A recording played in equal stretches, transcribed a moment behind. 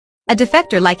A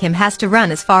defector like him has to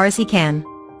run as far as he can.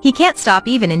 He can't stop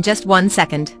even in just 1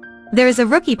 second. There is a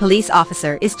rookie police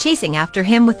officer is chasing after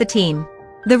him with the team.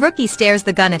 The rookie stares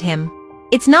the gun at him.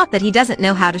 It's not that he doesn't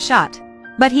know how to shot,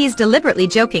 but he is deliberately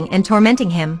joking and tormenting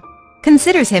him.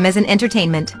 Considers him as an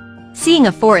entertainment. Seeing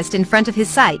a forest in front of his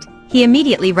sight, he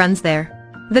immediately runs there.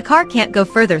 The car can't go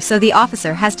further, so the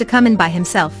officer has to come in by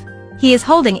himself. He is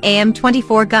holding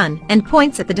AM-24 gun and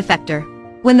points at the defector.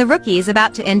 When the rookie is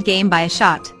about to end game by a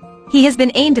shot, he has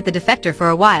been aimed at the defector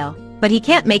for a while, but he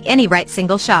can't make any right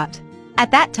single shot.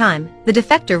 At that time, the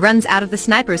defector runs out of the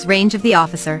sniper's range of the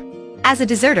officer. As a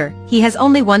deserter, he has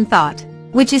only one thought,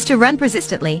 which is to run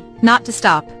persistently, not to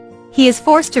stop. He is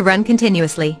forced to run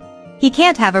continuously. He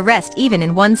can't have a rest even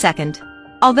in 1 second.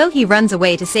 Although he runs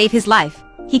away to save his life,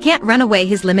 he can't run away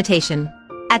his limitation.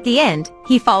 At the end,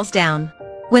 he falls down.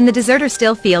 When the deserter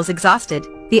still feels exhausted,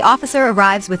 the officer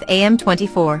arrives with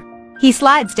AM-24. He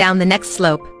slides down the next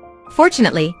slope.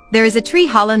 Fortunately, there is a tree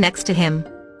hollow next to him.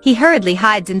 He hurriedly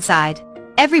hides inside.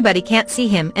 Everybody can't see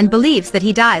him and believes that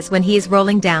he dies when he is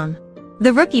rolling down.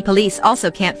 The rookie police also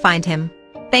can't find him.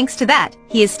 Thanks to that,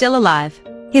 he is still alive.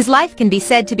 His life can be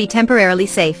said to be temporarily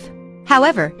safe.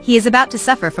 However, he is about to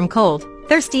suffer from cold,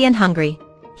 thirsty and hungry.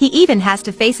 He even has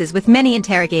to faces with many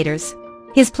interrogators.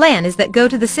 His plan is that go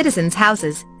to the citizens'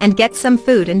 houses and get some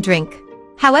food and drink.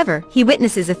 However, he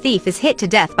witnesses a thief is hit to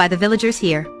death by the villagers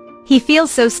here. He feels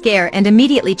so scared and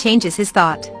immediately changes his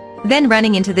thought. Then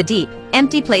running into the deep,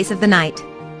 empty place of the night.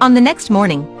 On the next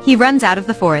morning, he runs out of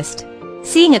the forest.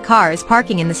 Seeing a car is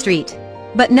parking in the street,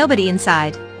 but nobody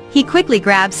inside. He quickly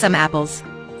grabs some apples,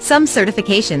 some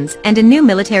certifications and a new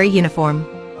military uniform.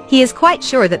 He is quite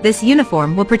sure that this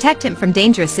uniform will protect him from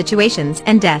dangerous situations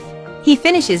and death. He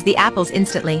finishes the apples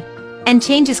instantly, and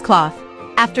changes cloth.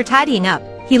 After tidying up,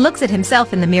 he looks at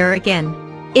himself in the mirror again.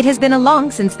 It has been a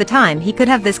long since the time he could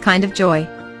have this kind of joy.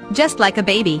 Just like a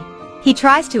baby, he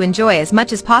tries to enjoy as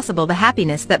much as possible the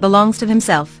happiness that belongs to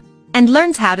himself, and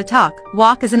learns how to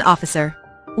walk as an officer.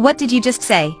 What did you just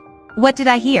say? What did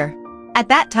I hear? At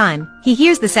that time, he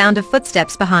hears the sound of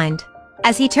footsteps behind.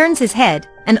 As he turns his head,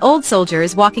 an old soldier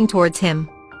is walking towards him.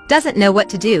 Doesn't know what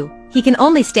to do, he can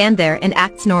only stand there and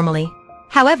acts normally.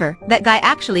 However, that guy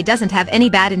actually doesn't have any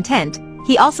bad intent,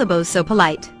 he also bows so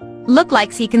polite. Look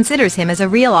like he considers him as a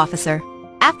real officer.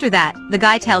 After that, the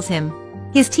guy tells him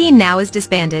his team now is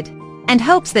disbanded, and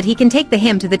hopes that he can take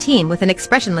him to the team with an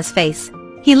expressionless face.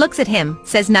 He looks at him,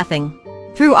 says nothing.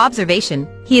 Through observation,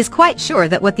 he is quite sure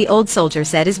that what the old soldier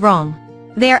said is wrong.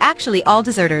 They are actually all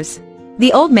deserters.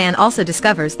 The old man also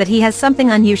discovers that he has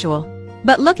something unusual.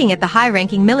 But looking at the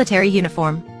high-ranking military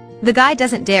uniform, the guy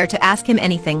doesn't dare to ask him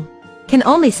anything. Can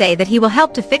only say that he will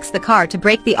help to fix the car to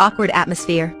break the awkward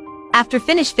atmosphere. After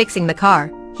finish fixing the car,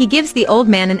 he gives the old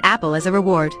man an apple as a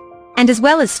reward, and as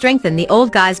well as strengthen the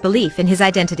old guy's belief in his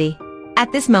identity. At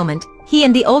this moment, he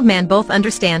and the old man both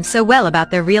understand so well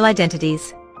about their real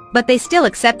identities. But they still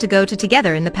accept to go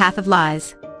together in the path of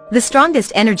lies. The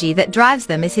strongest energy that drives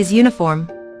them is his uniform.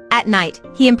 At night,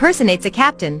 he impersonates a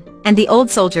captain, and the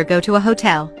old soldier go to a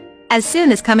hotel. As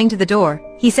soon as coming to the door,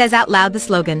 he says out loud the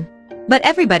slogan. But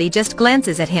everybody just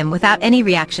glances at him without any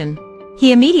reaction.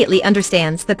 He immediately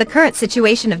understands that the current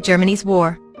situation of Germany's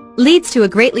war leads to a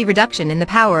greatly reduction in the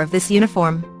power of this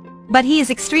uniform. But he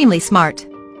is extremely smart.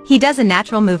 He does a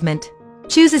natural movement,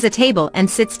 chooses a table and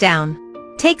sits down,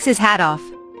 takes his hat off,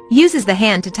 uses the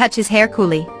hand to touch his hair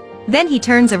coolly. Then he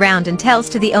turns around and tells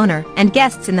to the owner and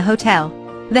guests in the hotel,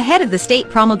 the head of the state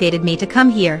promulgated me to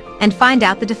come here and find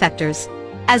out the defectors,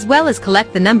 as well as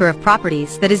collect the number of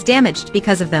properties that is damaged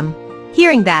because of them.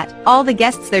 Hearing that, all the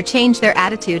guests there change their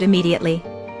attitude immediately.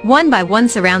 One by one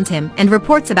surrounds him and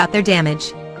reports about their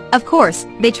damage. Of course,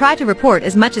 they try to report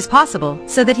as much as possible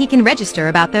so that he can register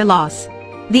about their loss.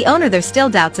 The owner there still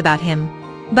doubts about him.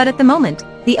 But at the moment,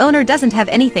 the owner doesn't have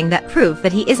anything that prove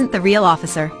that he isn't the real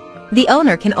officer. The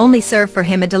owner can only serve for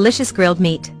him a delicious grilled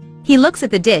meat. He looks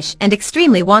at the dish and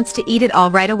extremely wants to eat it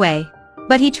all right away.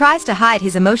 But he tries to hide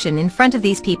his emotion in front of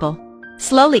these people.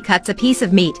 Slowly cuts a piece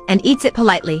of meat and eats it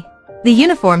politely. The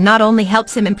uniform not only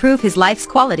helps him improve his life's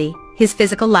quality, his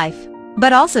physical life,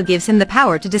 but also gives him the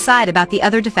power to decide about the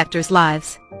other defectors'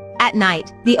 lives. At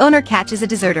night, the owner catches a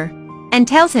deserter, and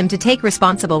tells him to take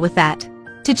responsible with that,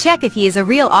 to check if he is a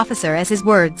real officer as his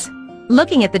words.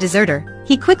 Looking at the deserter,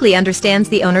 he quickly understands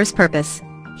the owner's purpose.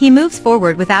 He moves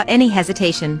forward without any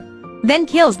hesitation, then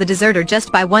kills the deserter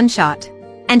just by one shot,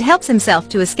 and helps himself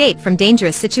to escape from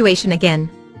dangerous situation again.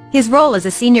 His role as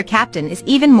a senior captain is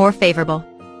even more favorable.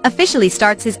 Officially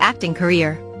starts his acting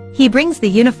career. He brings the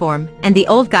uniform and the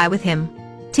old guy with him.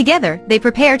 Together, they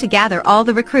prepare to gather all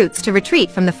the recruits to retreat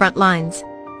from the front lines.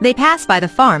 They pass by the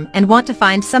farm and want to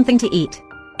find something to eat.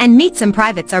 And meet some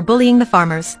privates are bullying the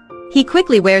farmers. He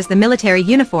quickly wears the military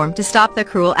uniform to stop their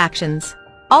cruel actions.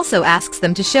 Also asks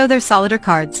them to show their solitaire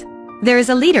cards. There is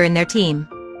a leader in their team.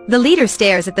 The leader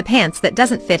stares at the pants that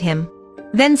doesn't fit him.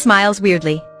 Then smiles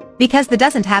weirdly. Because the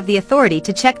doesn't have the authority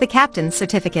to check the captain's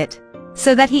certificate.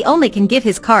 So that he only can give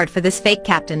his card for this fake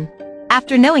captain.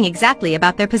 After knowing exactly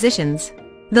about their positions,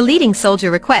 the leading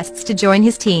soldier requests to join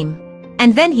his team.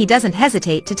 And then he doesn't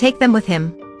hesitate to take them with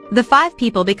him. The 5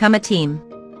 people become a team.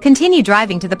 Continue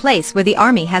driving to the place where the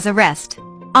army has a rest.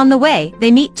 On the way,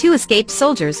 they meet 2 escaped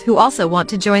soldiers who also want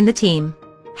to join the team.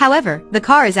 However, the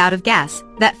car is out of gas.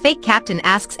 That fake captain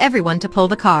asks everyone to pull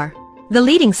the car. The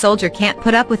leading soldier can't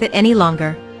put up with it any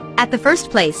longer. At the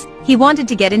first place, he wanted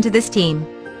to get into this team.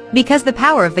 Because the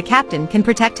power of the captain can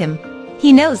protect him.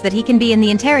 He knows that he can be in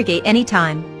the interrogate any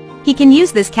time. He can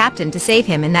use this captain to save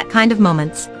him in that kind of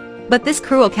moments. But this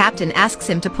cruel captain asks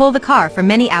him to pull the car for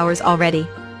many hours already.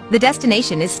 The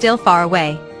destination is still far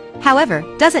away. However,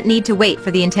 doesn't need to wait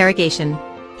for the interrogation.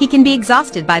 He can be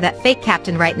exhausted by that fake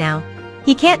captain right now.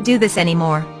 He can't do this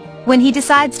anymore. When he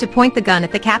decides to point the gun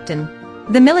at the captain,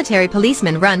 the military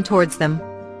policemen run towards them.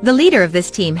 The leader of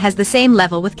this team has the same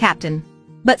level with captain.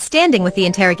 But standing with the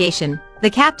interrogation, the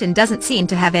captain doesn't seem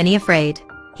to have any afraid.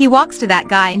 He walks to that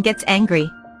guy and gets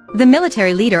angry. The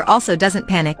military leader also doesn't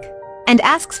panic. And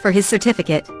asks for his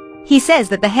certificate. He says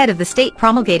that the head of the state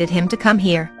promulgated him to come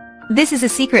here. This is a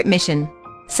secret mission.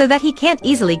 So that he can't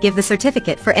easily give the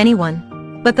certificate for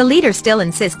anyone. But the leader still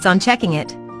insists on checking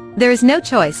it. There is no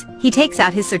choice, he takes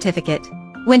out his certificate.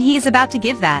 When he is about to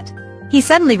give that, he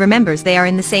suddenly remembers they are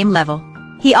in the same level.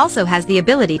 He also has the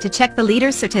ability to check the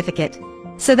leader's certificate.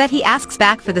 So that he asks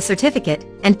back for the certificate,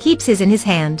 and keeps his in his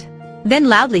hand. Then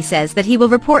loudly says that he will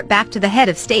report back to the head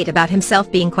of state about himself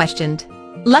being questioned.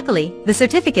 Luckily, the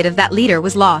certificate of that leader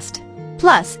was lost.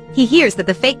 Plus, he hears that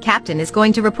the fake captain is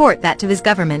going to report that to his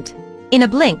government. In a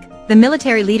blink, the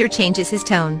military leader changes his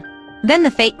tone. Then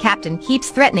the fake captain keeps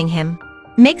threatening him.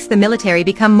 Makes the military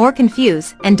become more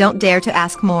confused and don't dare to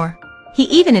ask more. He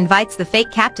even invites the fake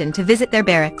captain to visit their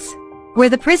barracks, where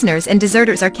the prisoners and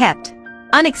deserters are kept.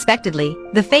 Unexpectedly,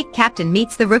 the fake captain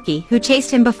meets the rookie who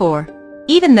chased him before.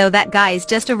 Even though that guy is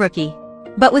just a rookie.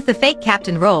 But with the fake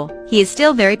captain role, he is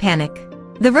still very panic.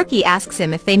 The rookie asks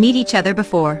him if they meet each other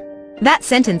before. That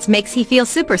sentence makes he feel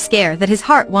super scared that his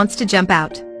heart wants to jump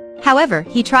out. However,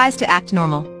 he tries to act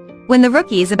normal. When the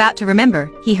rookie is about to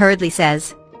remember, he hurriedly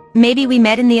says, "Maybe we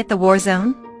met at the war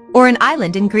zone? Or an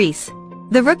island in Greece."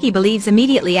 The rookie believes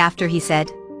immediately after he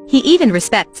said. He even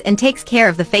respects and takes care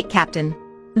of the fake captain.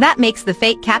 That makes the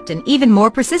fake captain even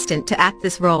more persistent to act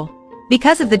this role.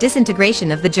 Because of the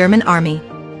disintegration of the German army,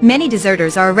 many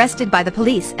deserters are arrested by the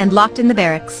police and locked in the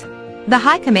barracks. The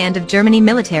high command of Germany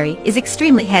military is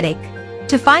extremely headache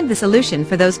to find the solution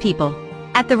for those people.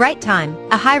 At the right time,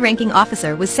 a high-ranking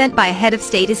officer was sent by a head of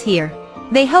state is here.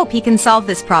 They hope he can solve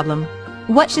this problem.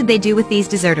 What should they do with these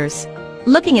deserters?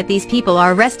 Looking at these people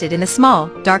are arrested in a small,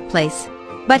 dark place.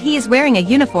 But he is wearing a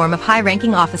uniform of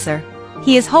high-ranking officer.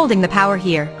 He is holding the power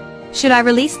here. Should I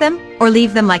release them, or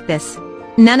leave them like this?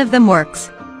 None of them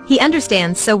works. He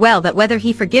understands so well that whether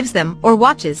he forgives them or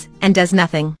watches and does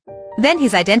nothing, then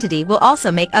his identity will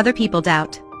also make other people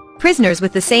doubt. Prisoners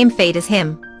with the same fate as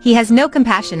him, he has no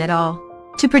compassion at all.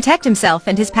 To protect himself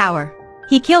and his power,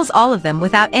 he kills all of them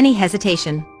without any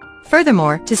hesitation.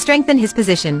 Furthermore, to strengthen his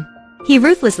position, he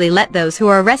ruthlessly let those who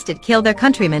are arrested kill their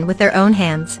countrymen with their own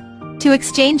hands, to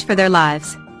exchange for their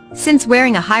lives. Since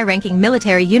wearing a high-ranking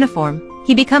military uniform,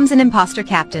 he becomes an imposter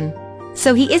captain.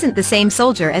 So he isn't the same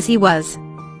soldier as he was.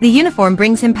 The uniform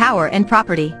brings him power and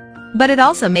property. But it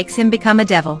also makes him become a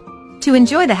devil. To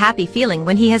enjoy the happy feeling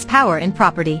when he has power and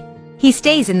property, he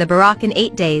stays in the barrack in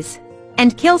 8 days.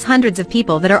 And kills hundreds of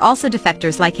people that are also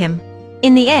defectors like him.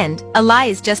 In the end, a lie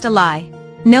is just a lie.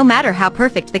 No matter how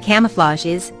perfect the camouflage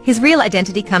is, his real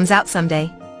identity comes out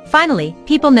someday. Finally,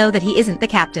 people know that he isn't the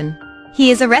captain. He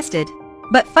is arrested.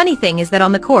 But funny thing is that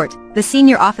on the court, the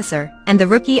senior officer and the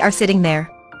rookie are sitting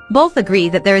there. Both agree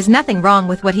that there is nothing wrong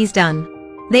with what he's done.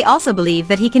 They also believe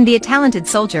that he can be a talented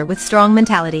soldier with strong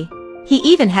mentality. He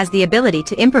even has the ability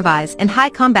to improvise and high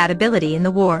combat ability in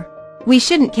the war. We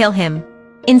shouldn't kill him.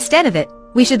 Instead of it,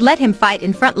 we should let him fight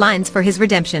in front lines for his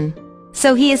redemption.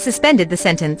 So he is suspended the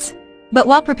sentence. But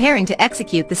while preparing to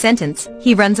execute the sentence,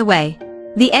 he runs away.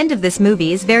 The end of this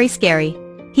movie is very scary.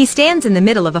 He stands in the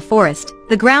middle of a forest,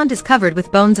 the ground is covered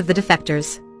with bones of the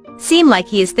defectors. Seem like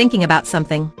he is thinking about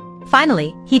something.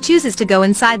 Finally, he chooses to go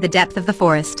inside the depth of the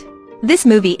forest. This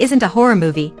movie isn't a horror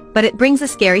movie, but it brings a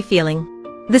scary feeling.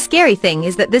 The scary thing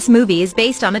is that this movie is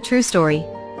based on a true story.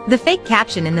 The fake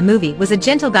caption in the movie was a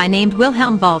gentle guy named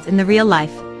Wilhelm Wald in the real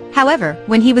life. However,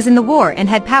 when he was in the war and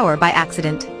had power by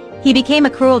accident, he became a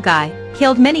cruel guy,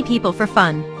 killed many people for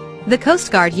fun. The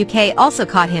Coast Guard UK also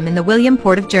caught him in the William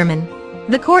Port of German.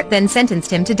 The court then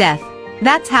sentenced him to death.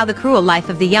 That's how the cruel life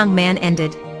of the young man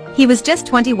ended. He was just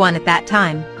 21 at that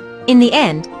time. In the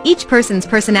end, each person's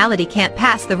personality can't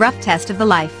pass the rough test of the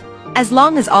life. As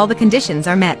long as all the conditions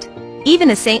are met,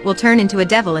 even a saint will turn into a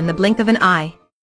devil in the blink of an eye.